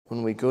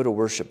When we go to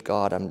worship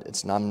God, I'm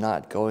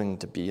not going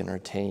to be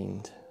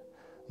entertained.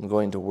 I'm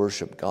going to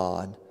worship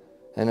God.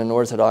 And in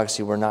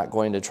Orthodoxy, we're not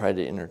going to try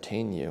to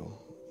entertain you.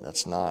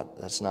 That's not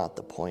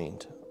the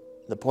point.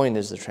 The point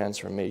is the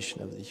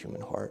transformation of the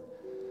human heart.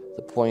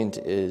 The point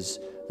is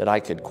that I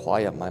could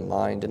quiet my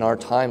mind. In our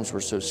times, we're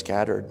so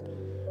scattered.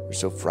 We're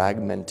so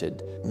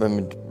fragmented.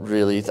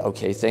 Really,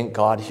 okay, thank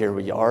God here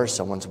we are.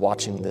 Someone's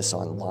watching this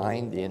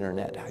online. The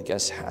internet, I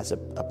guess, has a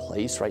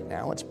place right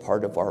now. It's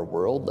part of our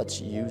world.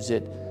 Let's use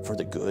it for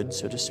the good,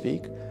 so to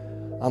speak.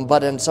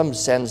 But in some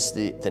sense,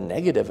 the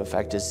negative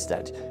effect is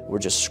that we're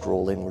just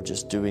scrolling, we're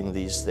just doing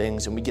these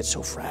things, and we get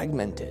so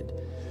fragmented.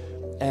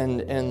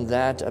 And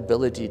that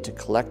ability to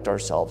collect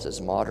ourselves as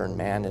modern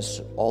man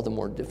is all the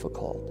more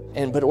difficult.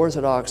 But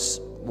Orthodox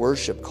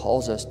worship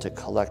calls us to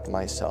collect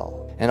myself.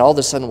 And all of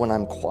a sudden, when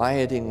I'm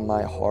quieting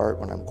my heart,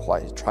 when I'm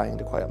trying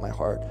to quiet my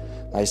heart,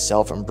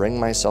 myself, and bring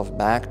myself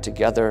back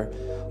together,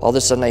 all of a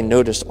sudden I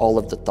notice all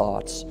of the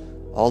thoughts,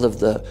 all of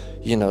the,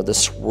 the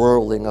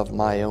swirling of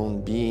my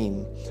own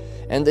being.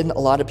 And then a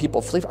lot of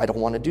people flee. I don't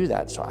want to do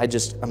that. So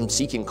I'm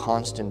seeking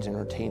constant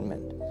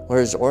entertainment.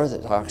 Whereas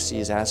Orthodoxy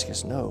is asking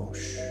us, no,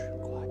 shh,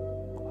 quiet.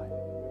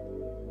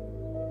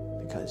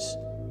 Because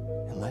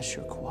unless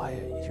you're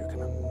quiet, you're going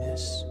to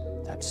miss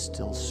that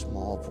still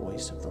small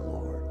voice of the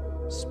Lord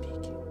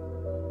speaking,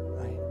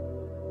 right?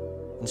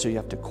 And so you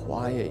have to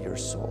quiet your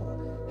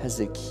soul.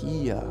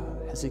 Hezekiah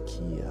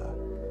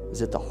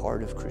is at the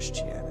heart of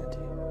Christianity,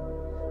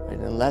 right?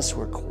 Unless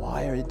we're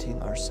quieting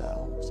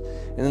ourselves.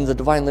 And in the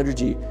Divine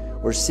Liturgy,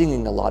 we're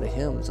singing a lot of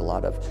hymns,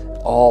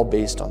 all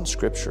based on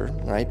Scripture,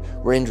 right?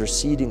 We're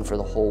interceding for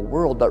the whole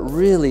world, but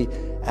really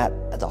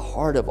at the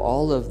heart of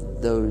all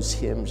of those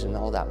hymns and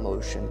all that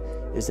motion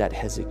is that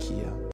Hezekiah.